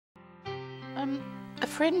A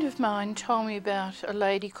friend of mine told me about a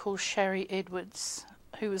lady called Sharry Edwards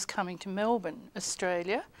who was coming to Melbourne,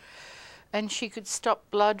 Australia, and she could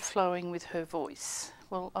stop blood flowing with her voice.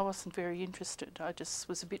 Well, I wasn't very interested. I just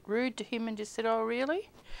was a bit rude to him and just said, "Oh,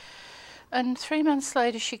 really?" And 3 months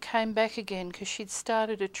later she came back again because she'd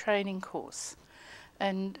started a training course,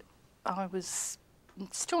 and I was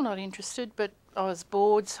still not interested, but I was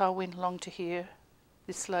bored, so I went along to hear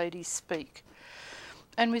this lady speak.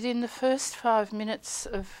 And within the first 5 minutes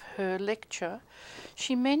of her lecture,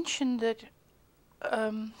 she mentioned that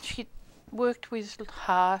she'd worked with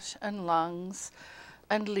heart and lungs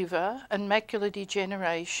and liver and macular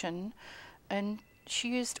degeneration, and she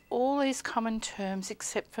used all these common terms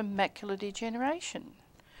except for macular degeneration.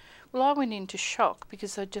 Well, I went into shock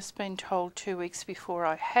because I'd just been told 2 weeks before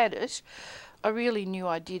I had it. I really knew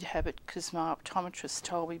I did have it because my optometrist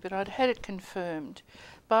told me, but I'd had it confirmed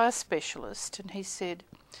by a specialist, and he said,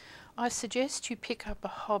 "I suggest you pick up a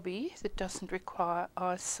hobby that doesn't require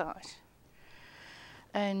eyesight."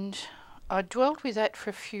 And I dwelt with that for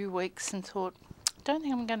a few weeks and thought, I don't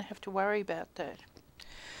think I'm going to have to worry about that.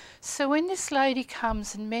 So when this lady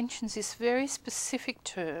comes and mentions this very specific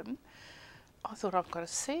term, I thought, I've got to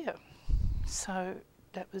see her. So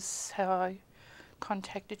that was how I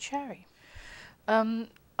contacted Sharry.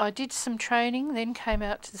 I did some training, then came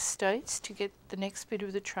out to the States to get the next bit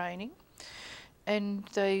of the training, and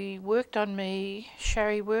they worked on me,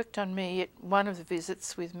 Sharry worked on me at one of the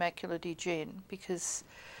visits with macular degen, because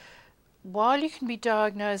while you can be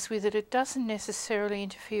diagnosed with it, it doesn't necessarily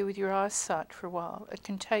interfere with your eyesight for a while. It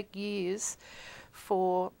can take years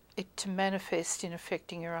for it to manifest in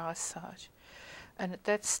affecting your eyesight. And at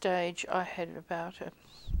that stage I had about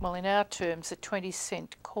well, in our terms, a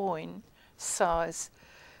 20-cent coin size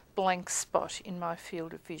blank spot in my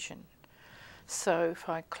field of vision. So if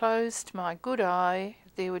I closed my good eye,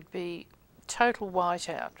 there would be total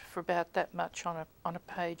whiteout for about that much on a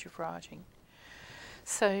page of writing.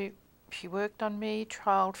 So she worked on me,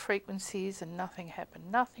 trialled frequencies, and nothing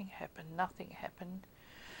happened, nothing happened, nothing happened.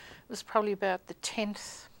 It was probably about the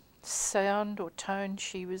 10th sound or tone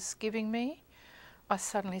she was giving me, I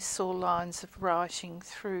suddenly saw lines of writing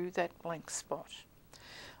through that blank spot.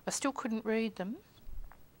 I still couldn't read them,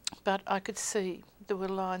 but I could see there were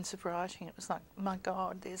lines of writing. It was like, my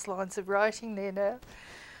God, there's lines of writing there now,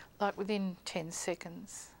 like within 10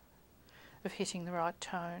 seconds of hitting the right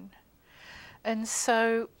tone. And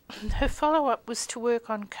so her follow-up was to work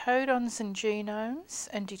on codons and genomes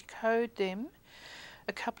and decode them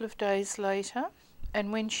a couple of days later.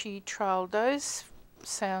 And when she trialled those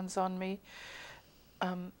sounds on me,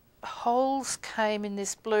 holes came in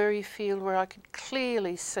this blurry field where I could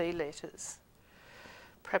clearly see letters,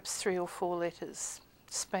 perhaps 3 or 4 letters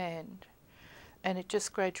spanned, and it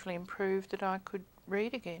just gradually improved that I could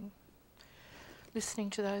read again,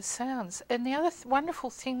 listening to those sounds. And the other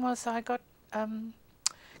wonderful thing was I got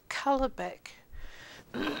colour back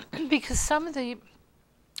because some of the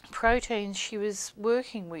proteins she was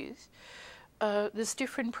working with, there's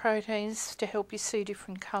different proteins to help you see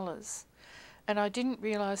different colours. And I didn't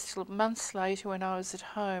realise till months later when I was at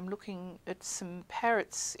home looking at some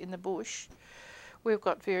parrots in the bush. We've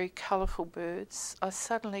got very colourful birds. I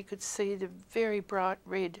suddenly could see the very bright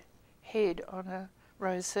red head on a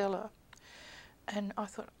rosella. And I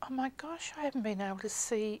thought, oh my gosh, I haven't been able to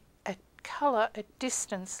see a colour at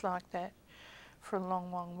distance like that for a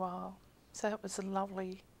long, long while. So that was a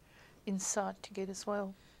lovely insight to get as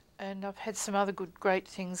well. And I've had some other great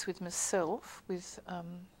things with myself, with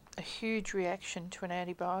a huge reaction to an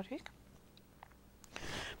antibiotic.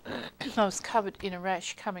 I was covered in a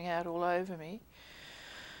rash coming out all over me,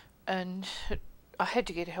 and I had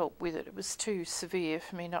to get help with it. It was too severe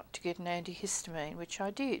for me not to get an antihistamine, which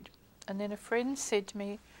I did. And then a friend said to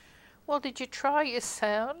me, "Well, did you try your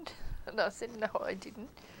sound?" And I said, "No, I didn't."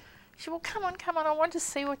 She said, "Well, come on, I want to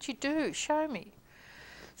see what you do, show me."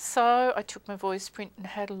 So I took my voice print and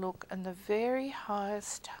had a look, and the very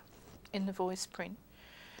highest in the voice print,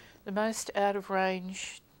 the most out of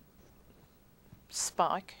range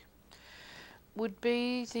spike, would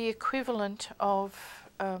be the equivalent of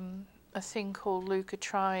a thing called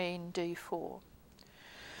leukotriene D4.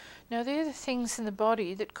 Now they're the things in the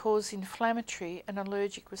body that cause inflammatory and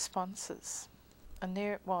allergic responses, and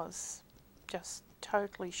there it was, just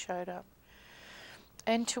totally showed up.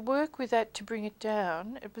 And to work with that to bring it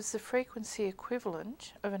down, it was the frequency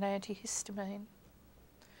equivalent of an antihistamine.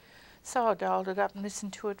 So I dialed it up and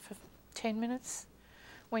listened to it for 10 minutes,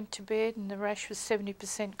 went to bed and the rash was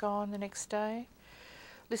 70% gone the next day.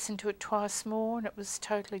 Listened to it twice more and it was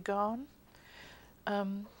totally gone.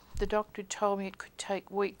 The doctor told me it could take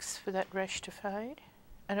weeks for that rash to fade,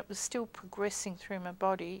 and it was still progressing through my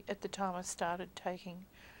body at the time I started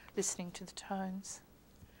listening to the tones.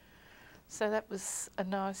 So that was a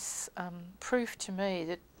nice proof to me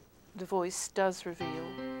that the voice does reveal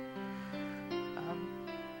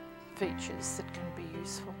features that can be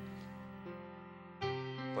useful.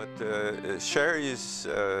 But Sherry's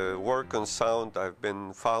work on sound, I've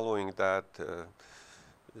been following that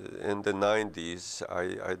in the 90s.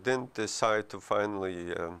 I didn't decide to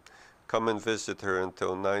finally come and visit her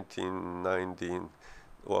until 1990,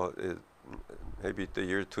 well, maybe the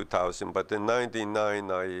year 2000. But in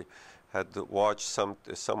 99, I had watched some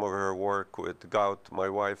of her work with gout. My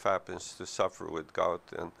wife happens to suffer with gout,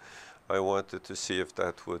 and I wanted to see if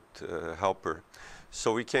that would help her.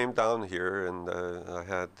 So we came down here, and I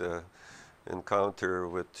had an encounter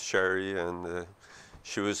with Sherry, and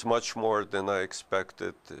she was much more than I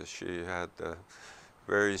expected. She had a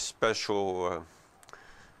very special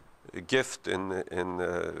gift in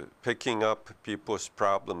picking up people's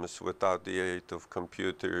problems without the aid of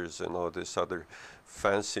computers and all this other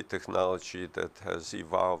fancy technology that has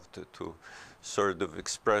evolved to sort of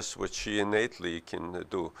express what she innately can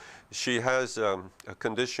do. She has a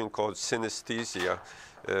condition called synesthesia.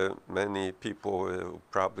 Many people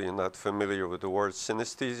probably are not familiar with the word.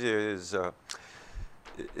 Synesthesia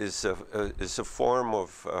is a form of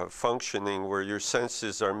functioning where your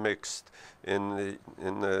senses are mixed. In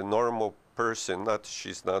a normal person,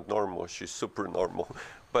 she's not normal, she's super normal,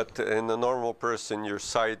 but in a normal person, your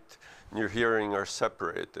sight and your hearing are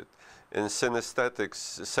separated. In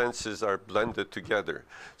synesthetics, senses are blended together.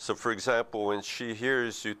 So for example, when she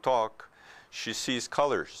hears you talk, she sees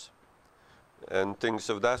colors and things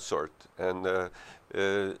of that sort. And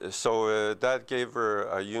so that gave her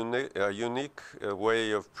a unique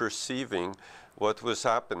way of perceiving what was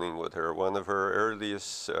happening with her. One of her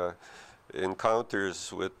earliest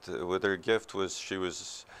encounters with her gift was she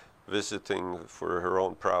was visiting for her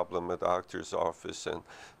own problem at a doctor's office, and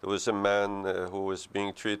there was a man who was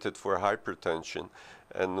being treated for hypertension,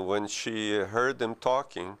 and when she heard him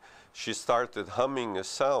talking, she started humming a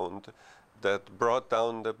sound that brought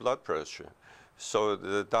down the blood pressure. So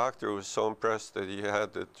the doctor was so impressed that he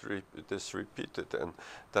had this repeated, and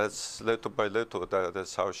that's little by little,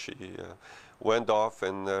 that's how she went off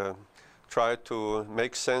and tried to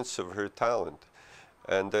make sense of her talent.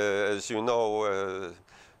 And as you know,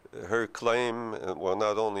 her claim, well,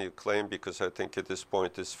 not only a claim, because I think at this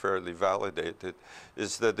point it's fairly validated,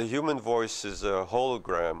 is that the human voice is a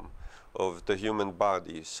hologram of the human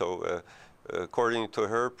body. So according to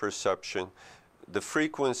her perception, the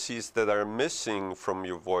frequencies that are missing from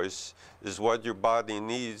your voice is what your body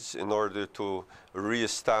needs in order to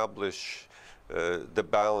reestablish the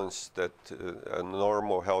balance that a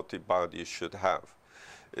normal, healthy body should have.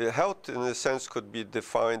 Health, in a sense, could be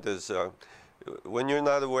defined as when you're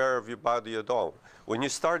not aware of your body at all. When you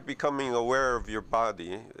start becoming aware of your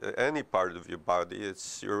body, any part of your body,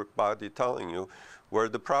 it's your body telling you where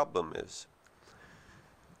the problem is.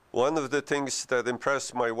 One of the things that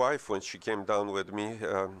impressed my wife when she came down with me,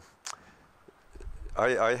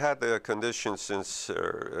 I had a condition since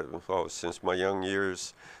my young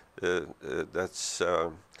years.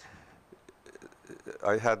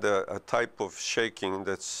 I had a type of shaking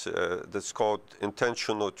that's called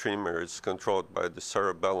intentional tremor. It's controlled by the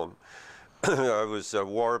cerebellum. I was a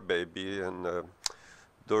war baby, and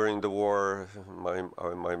during the war,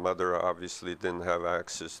 my mother obviously didn't have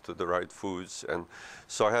access to the right foods, and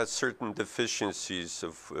so I had certain deficiencies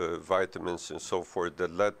of vitamins and so forth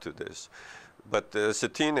that led to this. But as a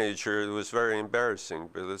teenager, it was very embarrassing.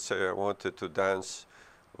 But let's say I wanted to dance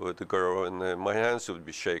with a girl, and my hands would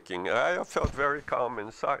be shaking. I felt very calm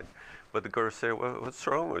inside. But the girl would say, well, what's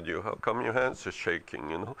wrong with you? How come your hands are shaking,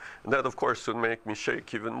 you know? And that, of course, would make me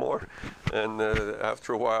shake even more. And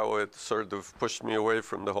after a while, it sort of pushed me away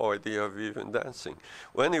from the whole idea of even dancing.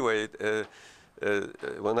 Well, anyway,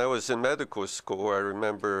 when I was in medical school, I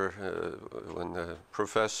remember when the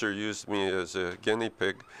professor used me as a guinea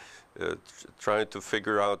pig, trying to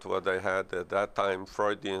figure out what I had. At that time,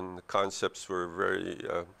 Freudian concepts were very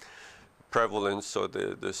prevalent, so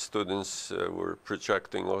the students were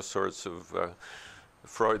projecting all sorts of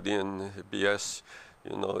Freudian BS.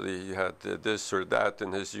 You know, he had this or that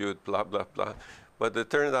in his youth, blah, blah, blah. But it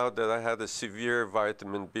turned out that I had a severe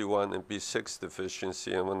vitamin B1 and B6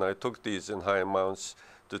 deficiency, and when I took these in high amounts,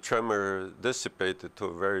 the tremor dissipated to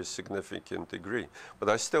a very significant degree. But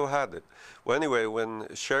I still had it. Well, anyway, when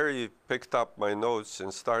Sherry picked up my notes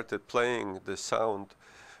and started playing the sound,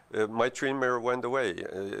 my tremor went away.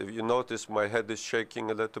 If you notice, my head is shaking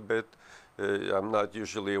a little bit. I'm not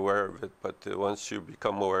usually aware of it, but once you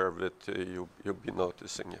become aware of it, you'll be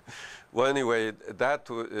noticing it. Well, anyway, that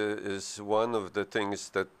is one of the things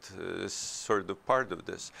that is sort of part of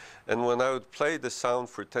this. And when I would play the sound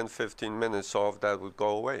for 10-15 minutes, all of that would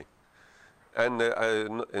go away. And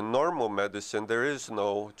in normal medicine, there is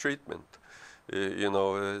no treatment. You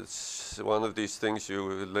know, it's one of these things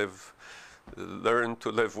you learn to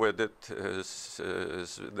live with it,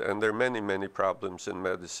 and there are many, many problems in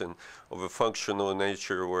medicine of a functional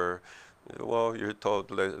nature where, well, you're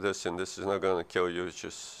told, listen, this is not going to kill you,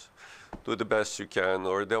 just do the best you can,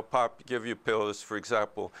 or they'll give you pills. For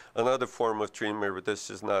example, another form of tremor, but this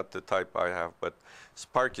is not the type I have, but it's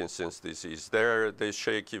Parkinson's disease. They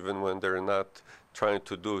shake even when they're not trying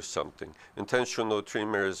to do something. Intentional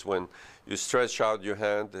tremor is when you stretch out your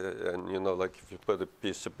hand, and you know, like if you put a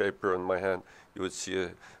piece of paper on my hand, you would see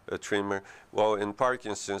a tremor. Well, in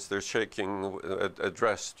Parkinson's, they're shaking at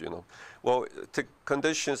rest, you know. Well, to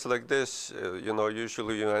conditions like this, you know,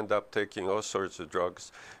 usually you end up taking all sorts of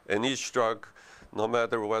drugs. And each drug, no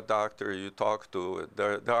matter what doctor you talk to,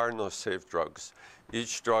 there are no safe drugs.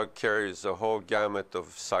 Each drug carries a whole gamut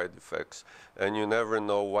of side effects, and you never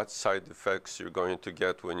know what side effects you're going to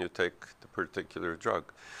get when you take the particular drug.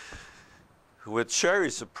 With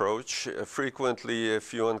Sherry's approach, frequently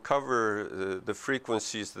if you uncover the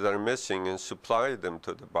frequencies that are missing and supply them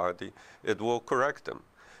to the body, it will correct them.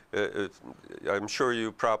 I'm sure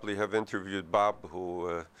you probably have interviewed Bob,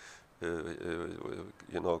 who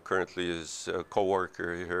you know, currently is a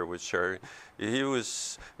co-worker here with Sherry. He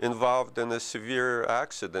was involved in a severe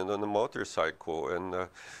accident on a motorcycle, and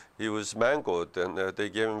he was mangled, and they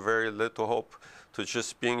gave him very little hope to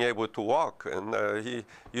just being able to walk. And he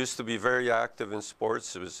used to be very active in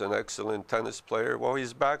sports. He was an excellent tennis player. Well,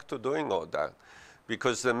 he's back to doing all that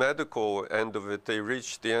because the medical end of it, they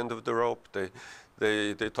reached the end of the rope.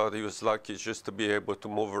 They thought he was lucky just to be able to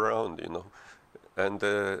move around, you know. And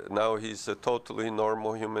now he's a totally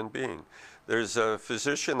normal human being. There's a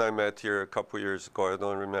physician I met here a couple years ago. I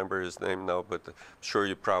don't remember his name now, but I'm sure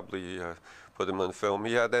you probably put him on film.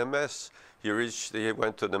 He had MS. He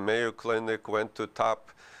went to the Mayo Clinic, went to top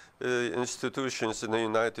institutions in the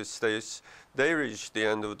United States. They reached the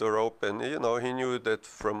end of the rope, and you know, he knew that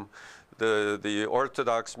from the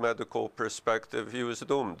orthodox medical perspective, he was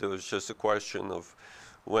doomed. It was just a question of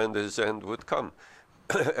when his end would come.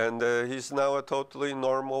 And he's now a totally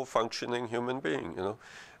normal, functioning human being, you know.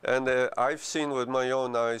 And I've seen with my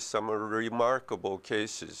own eyes some remarkable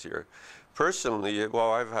cases here. Personally,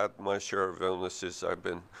 well, I've had my share of illnesses. I've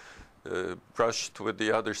been brushed with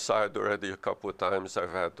the other side already a couple of times.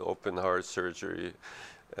 I've had open heart surgery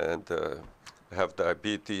and have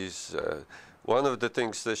diabetes. One of the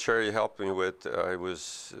things that Sherry helped me with, I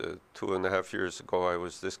was 2.5 years ago, I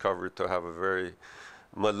was discovered to have a very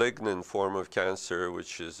malignant form of cancer,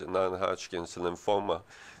 which is a non-Hodgkin's lymphoma.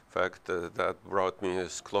 In fact, that brought me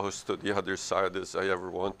as close to the other side as I ever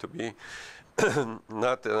want to be.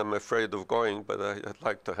 Not that I'm afraid of going, but I'd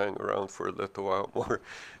like to hang around for a little while more.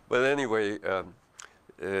 But anyway,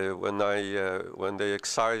 when they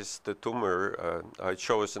excised the tumor, I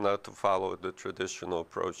chose not to follow the traditional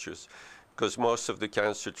approaches, because most of the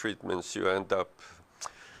cancer treatments you end up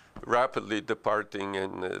rapidly departing,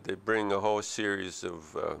 and they bring a whole series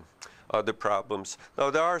of other problems. Now,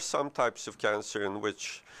 there are some types of cancer in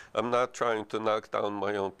which I'm not trying to knock down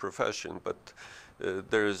my own profession, but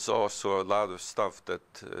there's also a lot of stuff that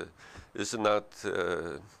is not,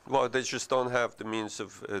 well, they just don't have the means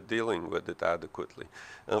of dealing with it adequately.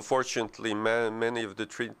 Unfortunately, many of the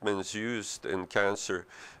treatments used in cancer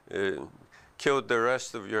kill the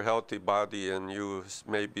rest of your healthy body, and you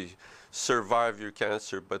maybe survive your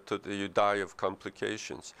cancer, but you die of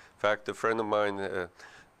complications. In fact, a friend of mine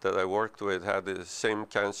that I worked with had the same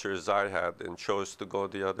cancer as I had and chose to go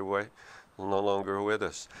the other way, no longer with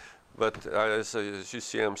us. But as you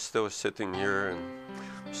see, I'm still sitting here and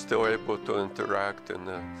still able to interact in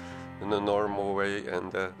a normal way.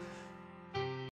 And